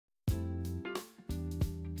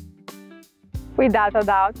Without a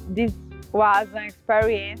doubt, this was an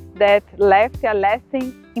experience that left a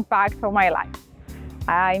lasting impact on my life.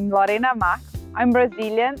 I'm Lorenna Marques, I'm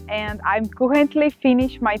Brazilian, and I'm currently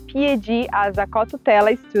finishing my PhD as a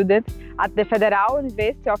co-tutela student at the Federal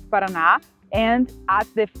University of Paraná and at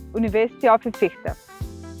the University of Vechta.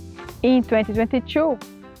 In 2022,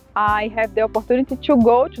 I have the opportunity to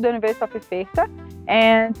go to the University of Vechta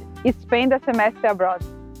and spend a semester abroad.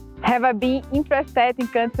 Have I been interested in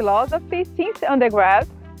Kant philosophy since undergrad?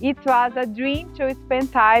 It was a dream to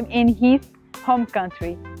spend time in his home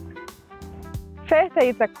country. Vechta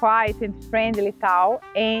is a quiet and friendly town,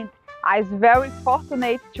 and I was very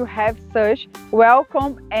fortunate to have such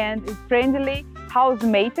welcome and friendly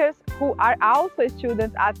housemates who are also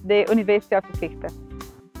students at the University of Vechta.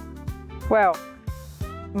 Well,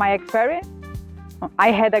 my experience?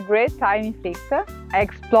 I had a great time in Vechta. I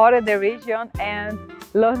explored the region and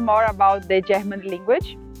learned more about the German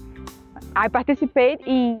language. I participated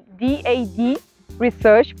in DAAD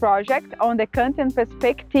research project on the Kantian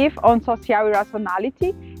perspective on social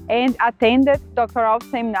irrationality and attended doctoral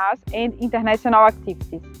seminars and international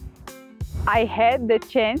activities. I had the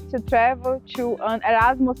chance to travel to an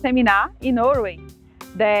Erasmus seminar in Norway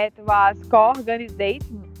that was co-organized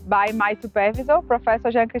by my supervisor,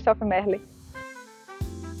 Professor Jean-Christophe Merle.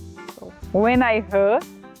 When I heard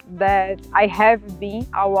that I have been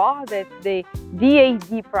awarded the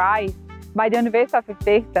DAAD-Preis by the University of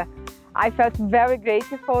Vechta, I felt very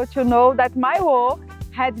grateful to know that my work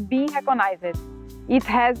had been recognized. It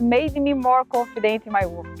has made me more confident in my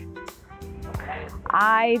work.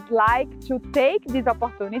 I'd like to take this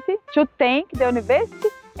opportunity to thank the university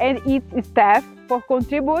and its staff for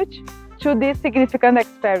contributing to this significant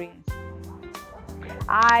experience.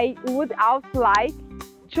 I would also like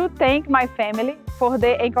to thank my family for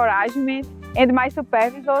their encouragement and my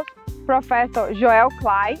supervisors, Professor Joel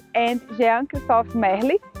Klein and Jean-Christophe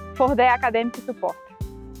Merle, for their academic support.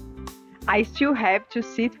 I still have to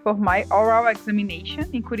sit for my oral examination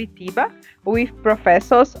in Curitiba with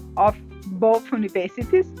professors of both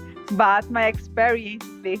universities, but my experience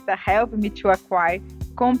there helped me to acquire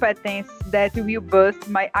competence that will boost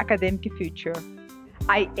my academic future.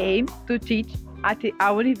 I aim to teach at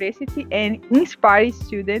our university and inspire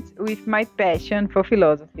students with my passion for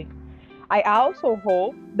philosophy. I also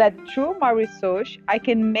hope that through my research, I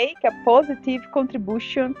can make a positive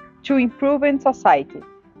contribution to improving society.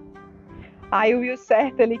 I will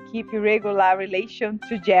certainly keep regular relation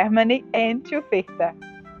to Germany and to Vechta.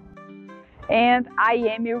 And I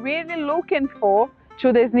am really looking forward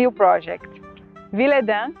to this new project. Vielen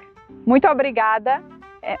Dank, muito obrigada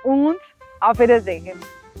und auf Wiedersehen.